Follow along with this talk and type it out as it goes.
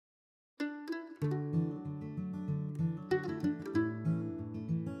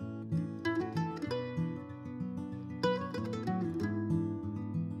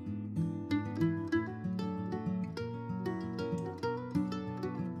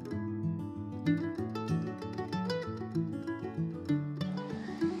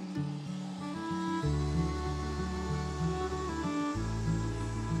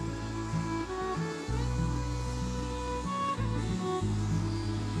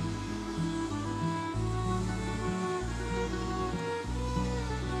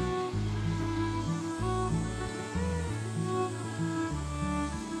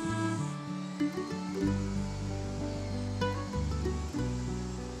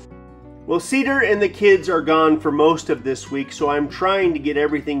Well, Cedar and the kids are gone for most of this week, so I'm trying to get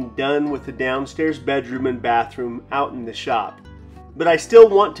everything done with the downstairs bedroom and bathroom out in the shop. But I still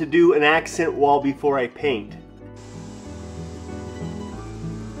want to do an accent wall before I paint.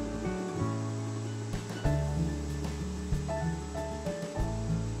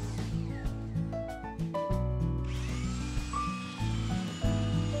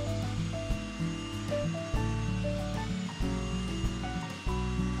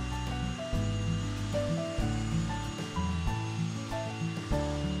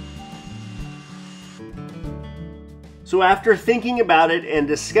 So after thinking about it and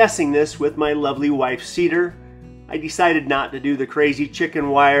discussing this with my lovely wife Cedar, I decided not to do the crazy chicken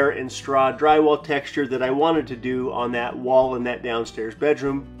wire and straw drywall texture that I wanted to do on that wall in that downstairs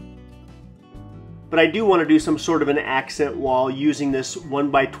bedroom. But I do want to do some sort of an accent wall using this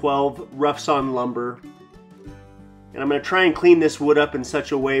 1x12 rough sawn lumber. And I'm going to try and clean this wood up in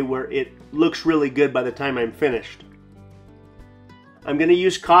such a way where it looks really good by the time I'm finished. I'm going to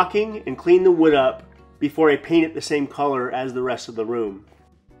use caulking and clean the wood up before I paint it the same color as the rest of the room.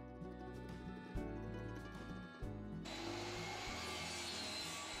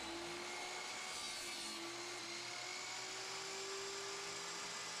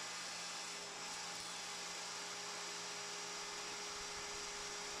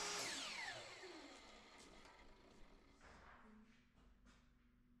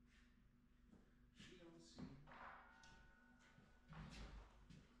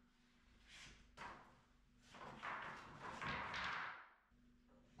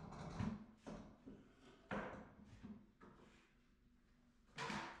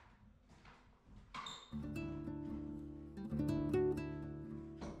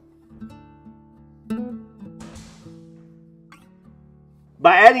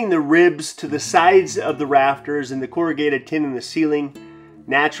 By adding the ribs to the sides of the rafters and the corrugated tin in the ceiling,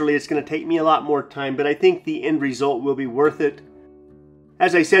 naturally it's going to take me a lot more time, but I think the end result will be worth it.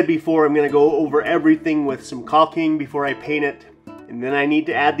 As I said before, I'm going to go over everything with some caulking before I paint it, and then I need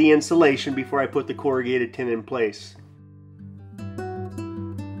to add the insulation before I put the corrugated tin in place.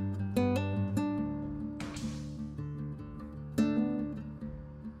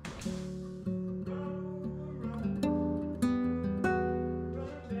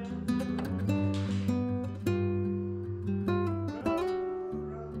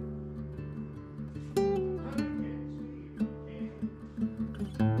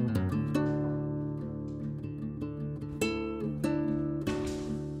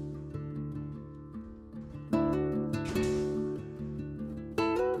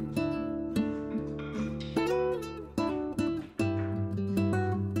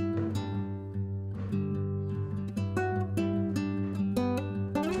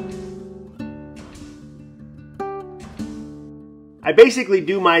 I basically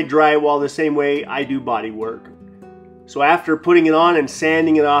do my drywall the same way I do body work. So after putting it on and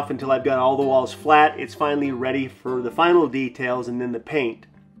sanding it off until I've got all the walls flat, it's finally ready for the final details and then the paint.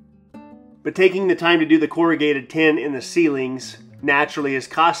 But taking the time to do the corrugated tin in the ceilings naturally has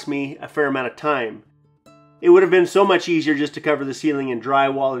cost me a fair amount of time. It would have been so much easier just to cover the ceiling in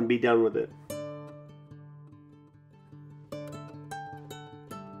drywall and be done with it.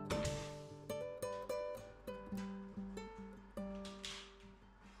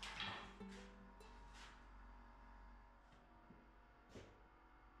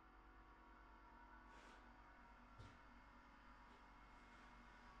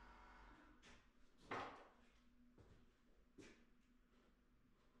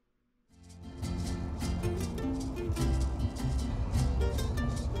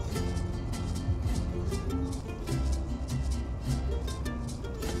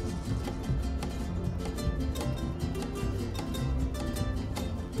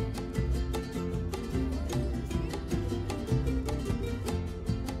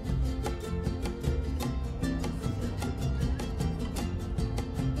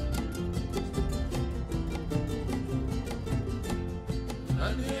 La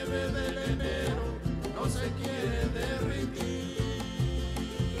nieve del enero no se quiere derretir.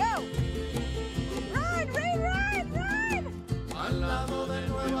 Go! Run, run, run, run! Al lado de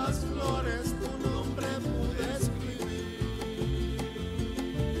nuevas flores tu nombre pude escribir.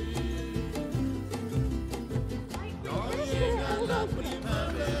 No llega la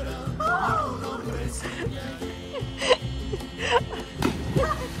primavera, tu nombre sigue allí.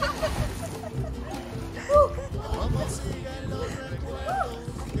 Como siguen los recuerdos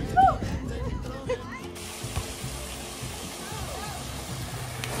que viven dentro de mí.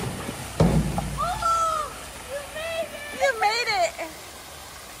 Oh! You made it! You made it!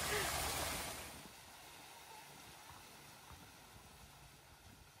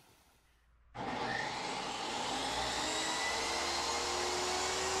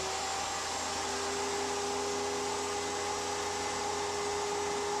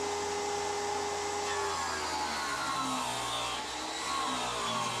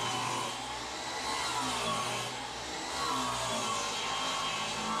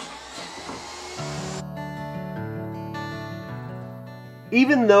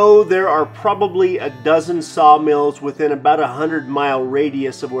 Even though there are probably a dozen sawmills within about a 100-mile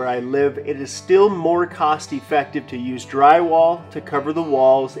radius of where I live, it is still more cost effective to use drywall to cover the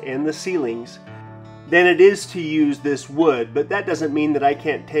walls and the ceilings than it is to use this wood. But that doesn't mean that I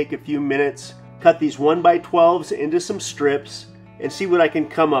can't take a few minutes, cut these 1x12s into some strips, and see what I can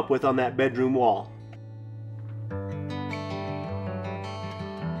come up with on that bedroom wall.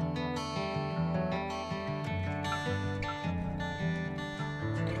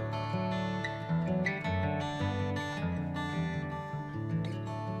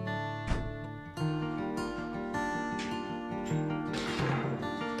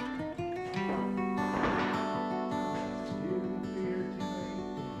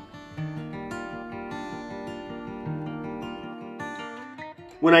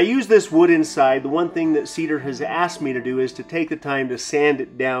 When I use this wood inside, the one thing that Cedar has asked me to do is to take the time to sand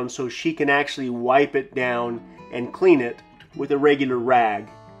it down so she can actually wipe it down and clean it with a regular rag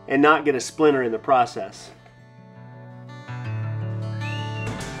and not get a splinter in the process.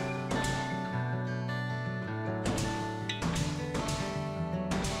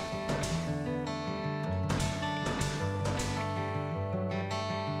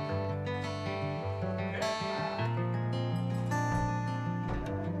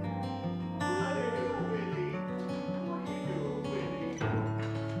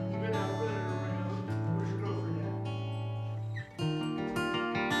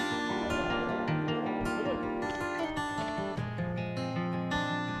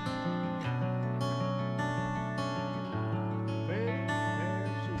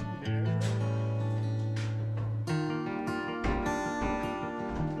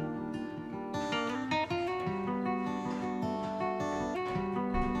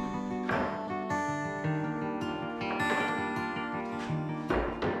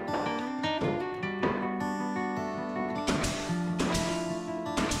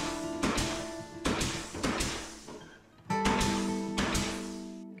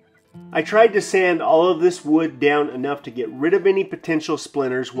 I tried to sand all of this wood down enough to get rid of any potential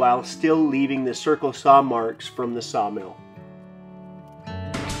splinters while still leaving the circle saw marks from the sawmill.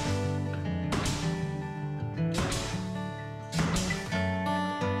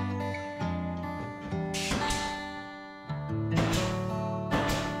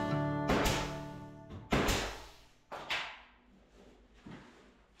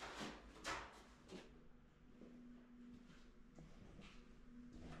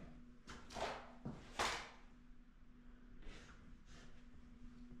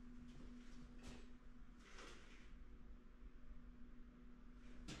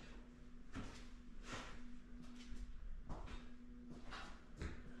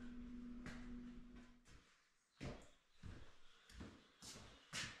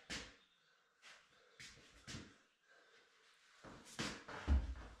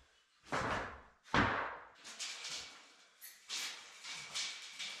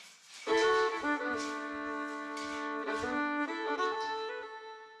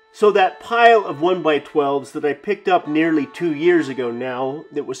 So that pile of 1x12s that I picked up nearly 2 years ago now,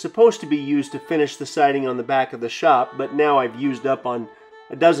 that was supposed to be used to finish the siding on the back of the shop, but now I've used up on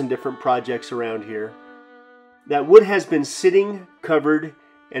a dozen different projects around here. That wood has been sitting, covered,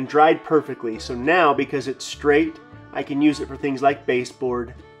 and dried perfectly, so now, because it's straight, I can use it for things like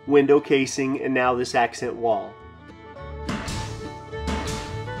baseboard, window casing, and now this accent wall.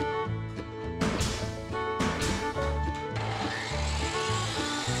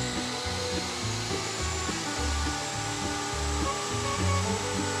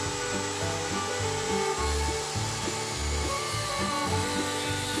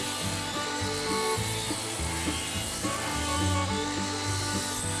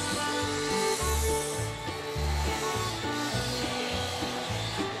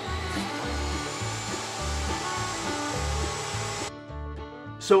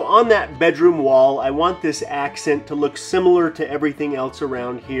 So on that bedroom wall, I want this accent to look similar to everything else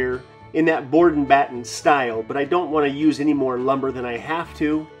around here in that board and batten style, but I don't want to use any more lumber than I have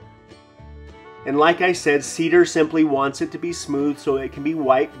to. And like I said, Cedar simply wants it to be smooth so it can be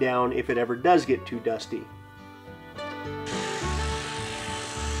wiped down if it ever does get too dusty.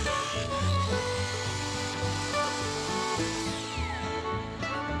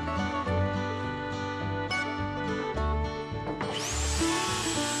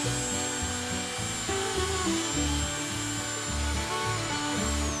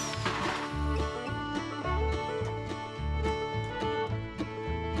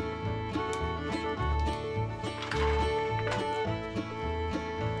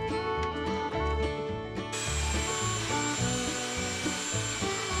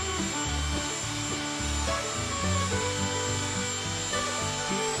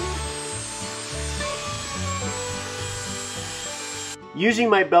 Using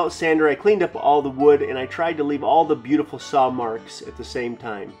my belt sander, I cleaned up all the wood and I tried to leave all the beautiful saw marks at the same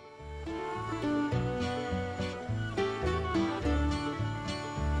time.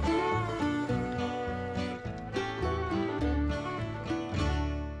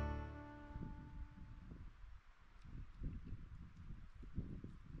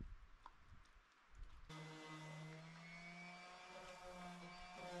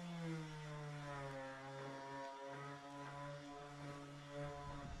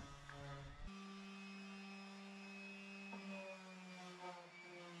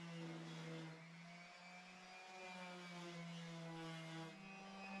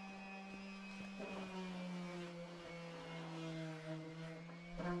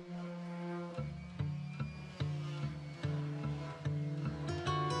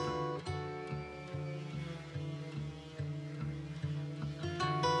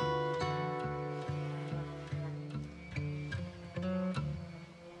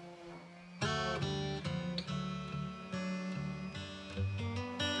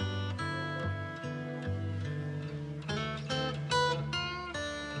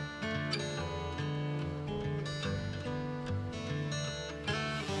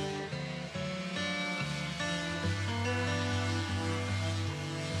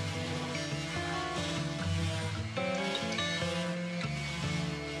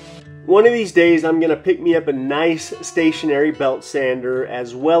 One of these days I'm going to pick me up a nice stationary belt sander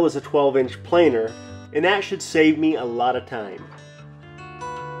as well as a 12-inch planer, and that should save me a lot of time.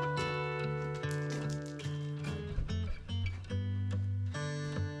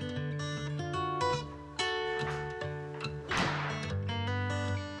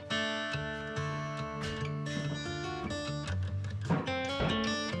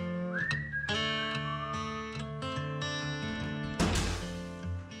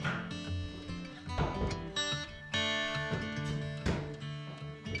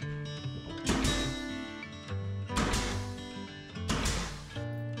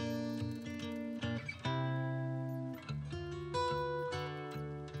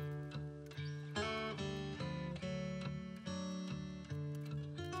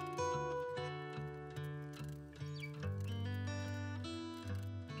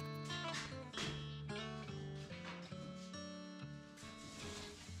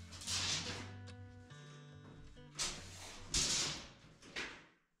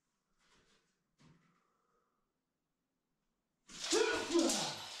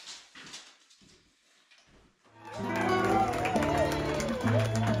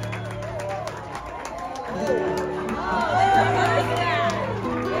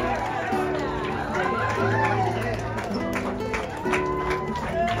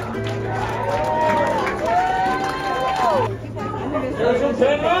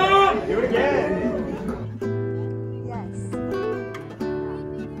 Do it again.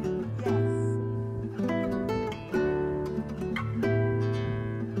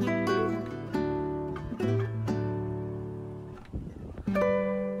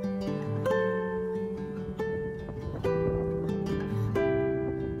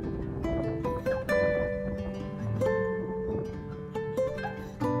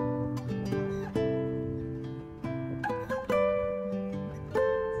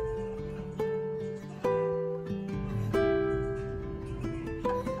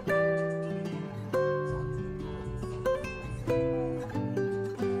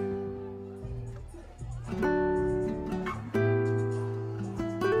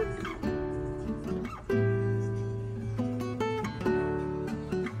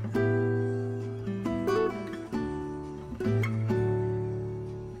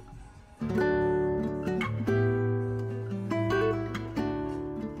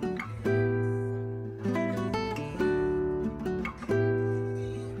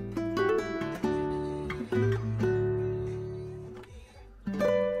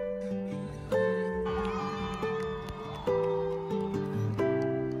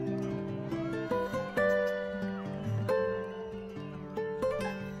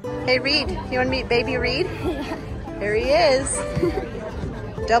 Hey Reed, you want to meet baby Reed? There he is.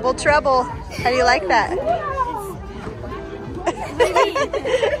 Double trouble. How do you like that?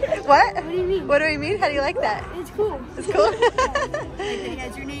 What? What do you mean? What do I mean? How do you like that? It's cool. It's cool? He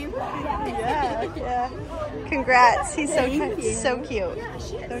has your name? Yeah, yeah. Congrats. He's so so cute.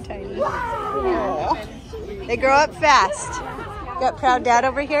 So tiny. Aw. They grow up fast. Got proud dad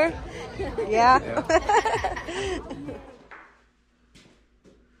over here? Yeah.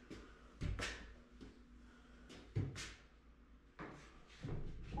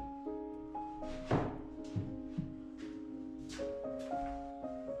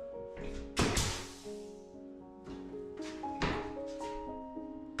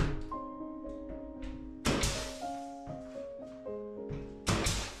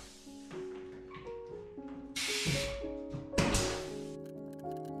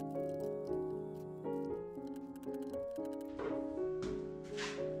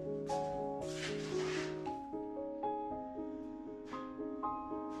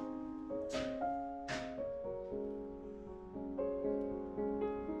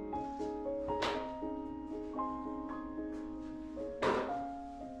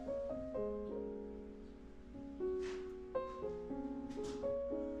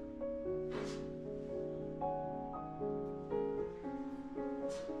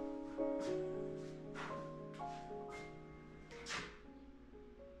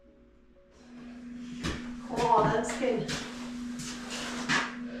 looks good.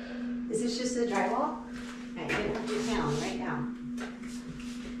 Is this just the drywall? Okay, get it with your down right now.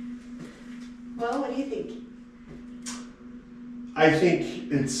 Well, what do you think? I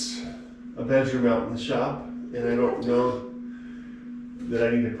think it's a bedroom out in the shop, and I don't know that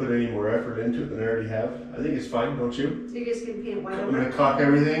I need to put any more effort into it than I already have. I think it's fine, don't you? So you're just going to paint it white I'm over? going to caulk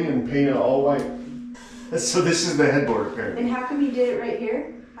everything and paint it all white. So this is the headboard apparently. And how come you did it right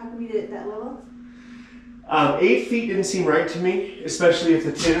here? How come you did it that level? 8 feet didn't seem right to me, especially if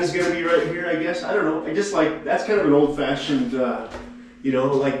the tin is going to be right here, I guess. I don't know. I just like, that's kind of an old-fashioned, you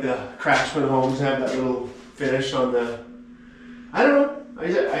know, like the craftsman homes have that little finish on the, I don't know.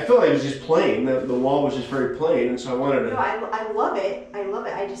 I felt like it was just plain. The wall was just very plain, and so I wanted to. No, I love it. I love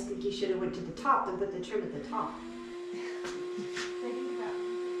it. I just think you should have went to the top and put the trim at the top.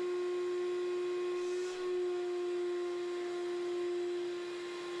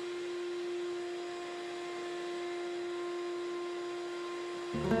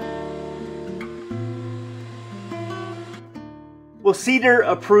 Well, Cedar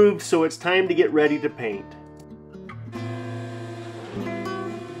approved, so it's time to get ready to paint.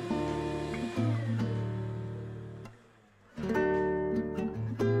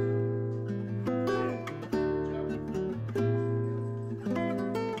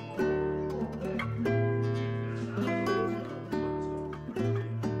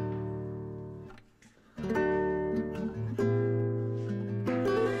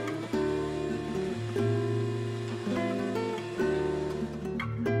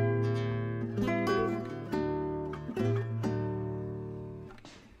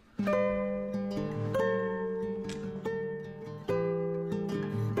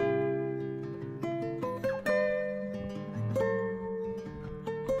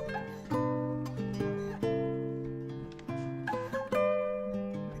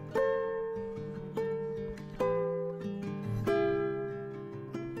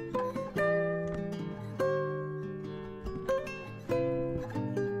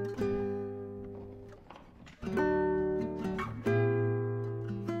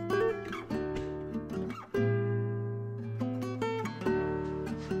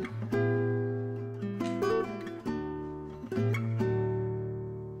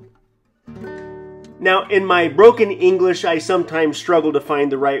 Now, in my broken English, I sometimes struggle to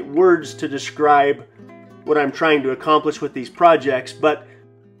find the right words to describe what I'm trying to accomplish with these projects, but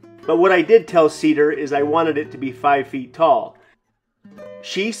what I did tell Cedar is I wanted it to be 5 feet tall.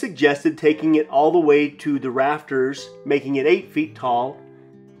 She suggested taking it all the way to the rafters, making it 8 feet tall,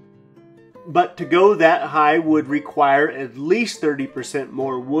 but to go that high would require at least 30%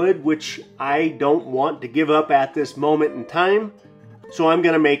 more wood, which I don't want to give up at this moment in time. So I'm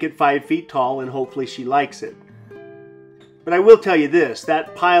going to make it 5 feet tall, and hopefully she likes it. But I will tell you this,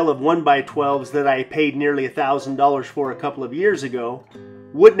 that pile of 1x12s that I paid nearly $1,000 for a couple of years ago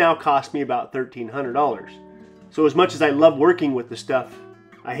would now cost me about $1,300. So as much as I love working with the stuff,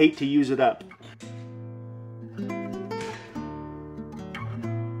 I hate to use it up.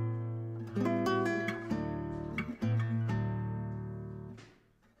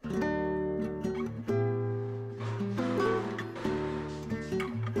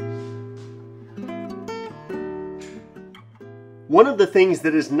 One of the things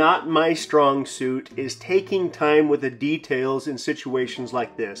that is not my strong suit is taking time with the details in situations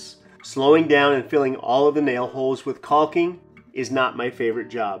like this. Slowing down and filling all of the nail holes with caulking is not my favorite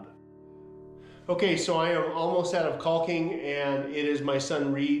job. Okay, so I am almost out of caulking, and it is my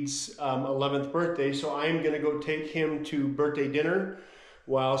son Reed's 11th birthday, so I am going to go take him to birthday dinner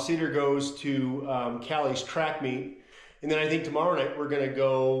while Cedar goes to Callie's track meet. And then I think tomorrow night we're going to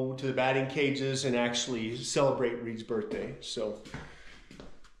go to the batting cages and actually celebrate Reed's birthday. So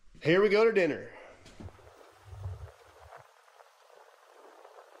here we go to dinner.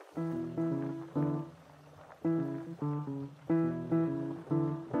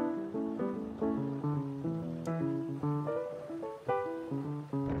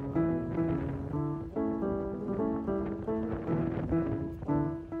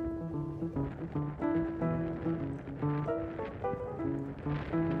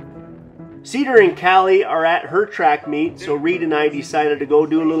 Cedar and Callie are at her track meet, so Reed and I decided to go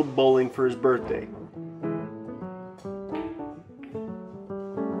do a little bowling for his birthday.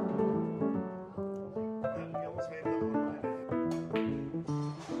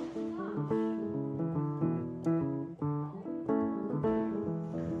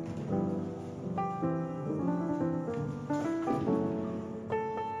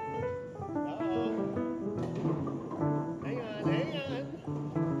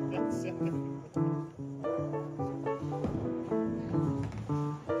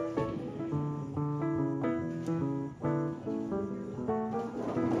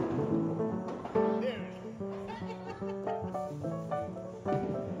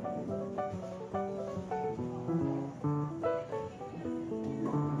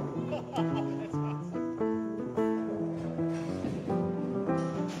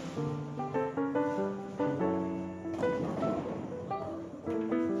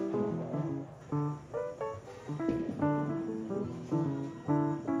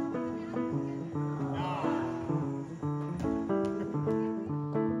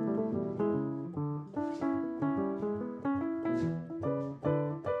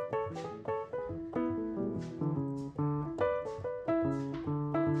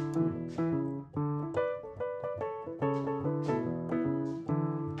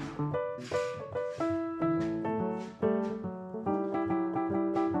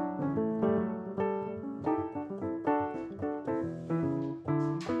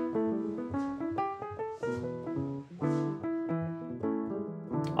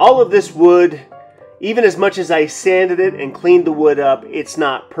 All of this wood, even as much as I sanded it and cleaned the wood up, it's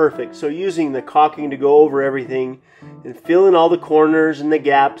not perfect. So using the caulking to go over everything and fill in all the corners and the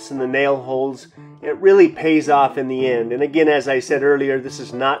gaps and the nail holes, it really pays off in the end. And again, as I said earlier, this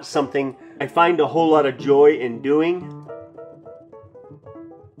is not something I find a whole lot of joy in doing.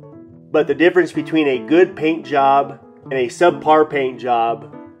 But the difference between a good paint job and a subpar paint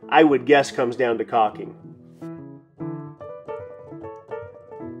job, I would guess, comes down to caulking.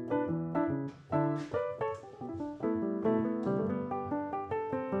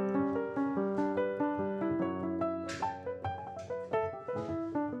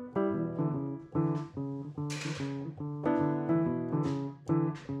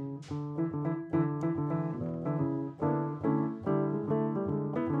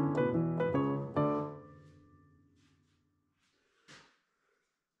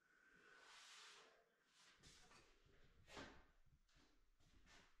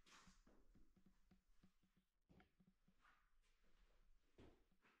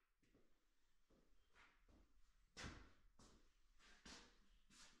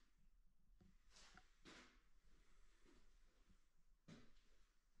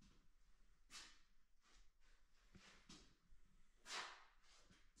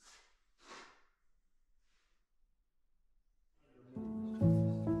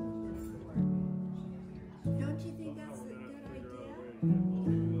 Don't you think that's a good idea?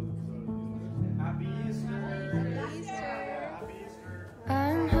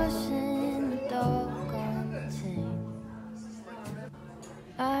 I'm hushing the dog on the chain.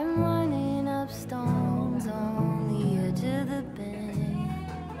 I'm running up stones on the edge of the bank.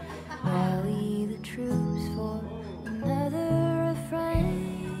 Rally the troops for another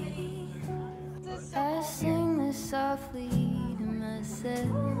refrain. I sing this softly to myself.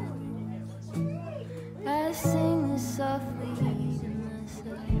 I sing this softly to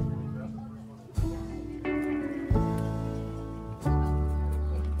myself.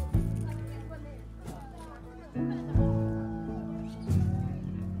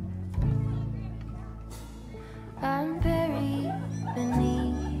 I'm buried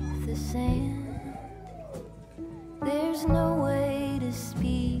beneath the sand. There's no way to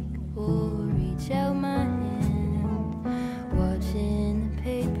speak or reach out my hand. Watching the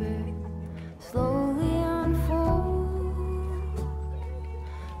paper slowly unfold,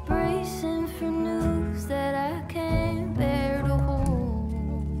 bracing for news that I can't bear to hold.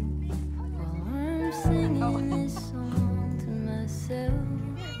 While I'm singing this song to myself,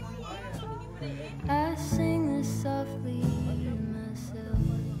 I sing this softly to myself.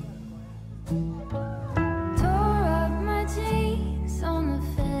 Tore up my jeans on the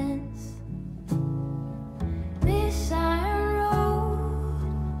fence. This iron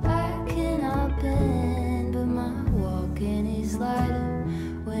road I cannot bend, but my walking is lighter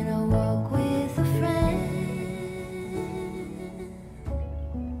when I walk with a friend.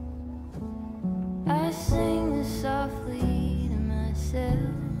 I sing this softly to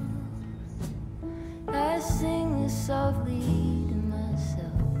myself. I sing this softly to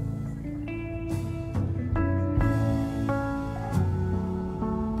myself.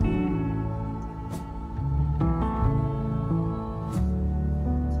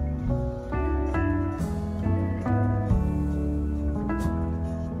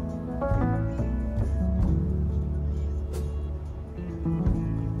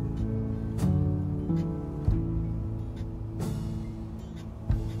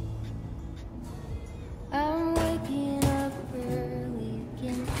 I'm waking up early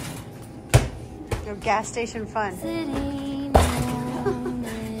again. No gas station fun. Sitting alone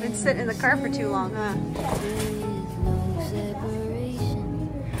Been sitting in the car for too long, huh? with no separation.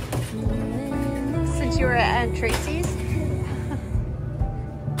 Since you were at Aunt Tracy's?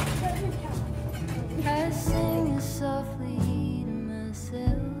 I sing this softly to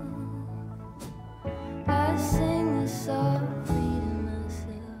myself. I sing this softly to myself.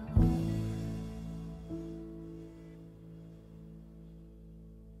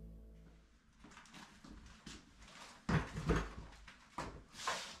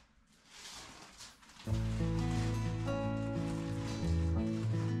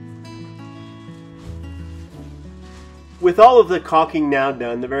 With all of the caulking now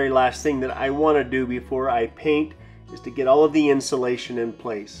done, the very last thing that I want to do before I paint is to get all of the insulation in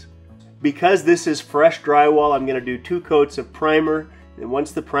place. Because this is fresh drywall, I'm going to do 2 coats of primer, and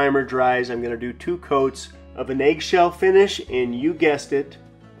once the primer dries, I'm going to do 2 coats of an eggshell finish, and you guessed it,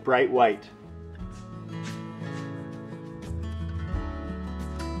 bright white.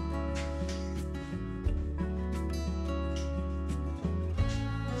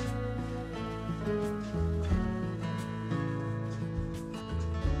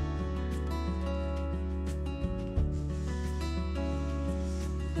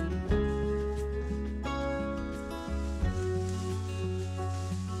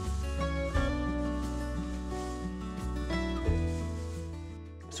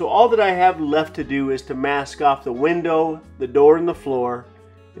 So all that I have left to do is to mask off the window, the door, and the floor,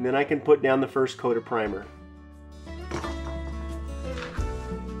 and then I can put down the first coat of primer.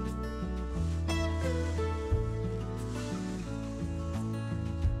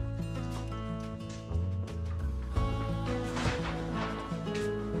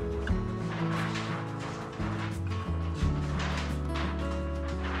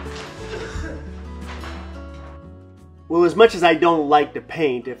 Well, as much as I don't like to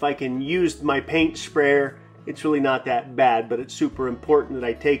paint, if I can use my paint sprayer, it's really not that bad, but it's super important that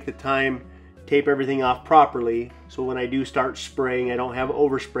I take the time, tape everything off properly, so when I do start spraying, I don't have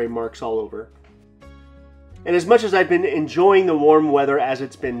overspray marks all over. And as much as I've been enjoying the warm weather as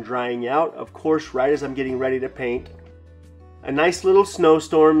it's been drying out, of course, right as I'm getting ready to paint, a nice little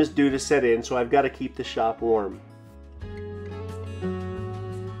snowstorm is due to set in, so I've got to keep the shop warm.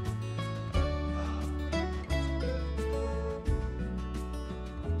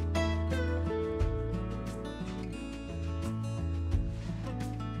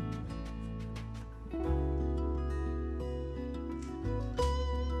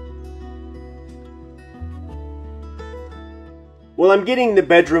 Well, I'm getting the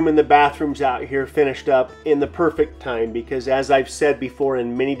bedroom and the bathrooms out here finished up in the perfect time because, as I've said before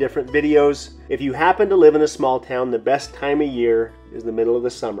in many different videos, if you happen to live in a small town, the best time of year is the middle of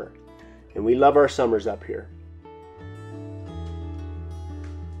the summer. And we love our summers up here.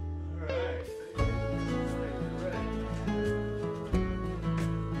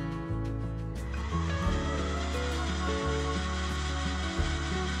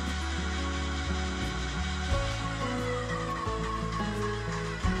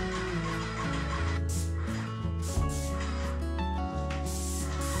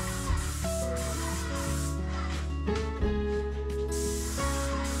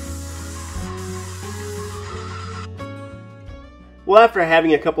 Well, after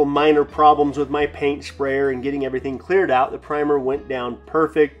having a couple minor problems with my paint sprayer and getting everything cleared out, the primer went down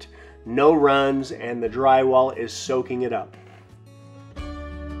perfect, no runs, and the drywall is soaking it up.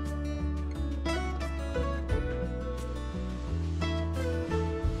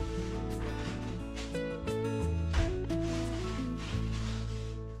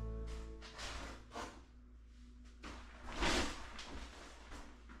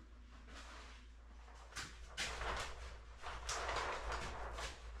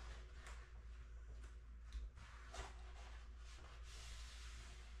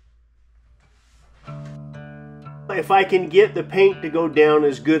 If I can get the paint to go down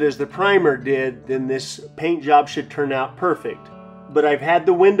as good as the primer did, then this paint job should turn out perfect. But I've had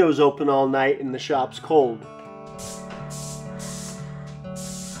the windows open all night and the shop's cold.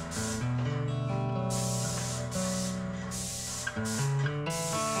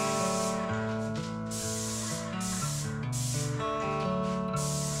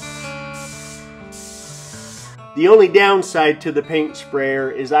 The only downside to the paint sprayer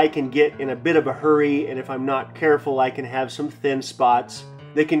is I can get in a bit of a hurry, and if I'm not careful I can have some thin spots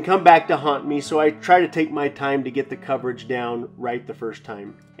that can come back to haunt me, so I try to take my time to get the coverage down right the first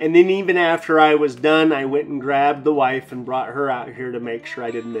time. And then even after I was done, I went and grabbed the wife and brought her out here to make sure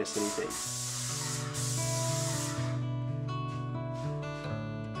I didn't miss anything.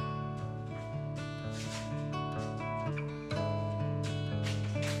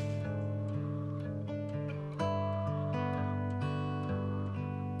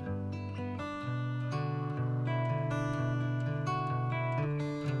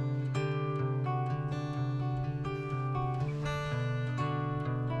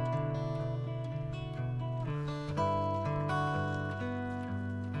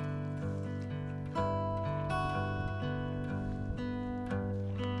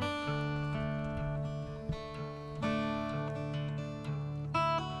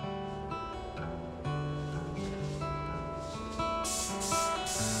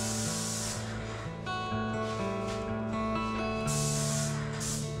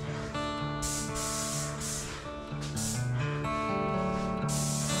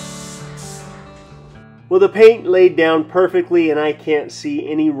 Well, the paint laid down perfectly and I can't see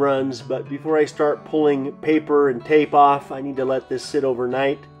any runs, but before I start pulling paper and tape off, I need to let this sit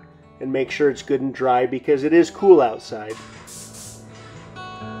overnight and make sure it's good and dry because it is cool outside.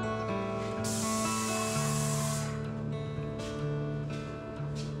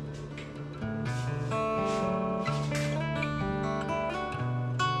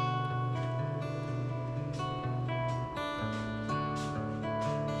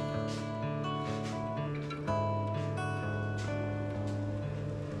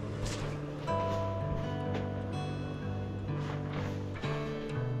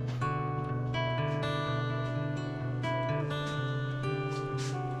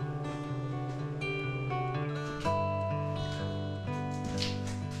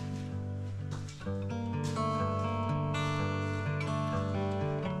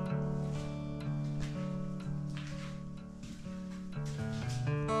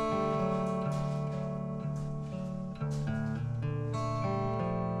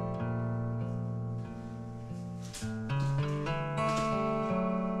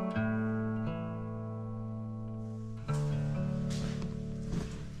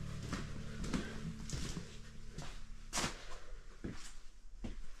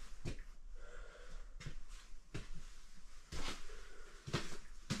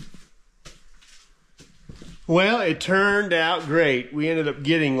 Well, it turned out great. We ended up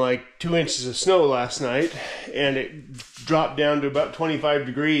getting like 2 inches of snow last night, and it dropped down to about 25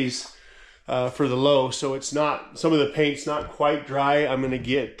 degrees for the low. So it's not, some of the paint's not quite dry. I'm going to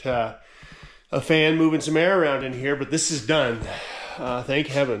get a fan moving some air around in here, but this is done. Thank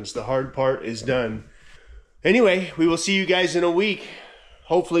heavens, the hard part is done. Anyway, we will see you guys in a week.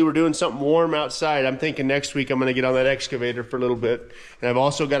 Hopefully we're doing something warm outside. I'm thinking next week I'm going to get on that excavator for a little bit. And I've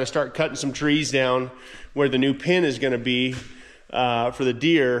also got to start cutting some trees down where the new pen is going to be for the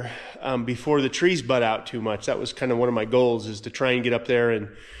deer before the trees bud out too much. That was kind of one of my goals, is to try and get up there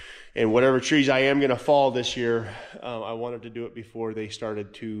and whatever trees I am going to fall this year, I wanted to do it before they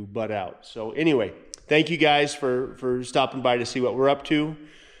started to bud out. So anyway, thank you guys for stopping by to see what we're up to.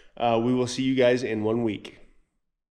 We will see you guys in 1 week.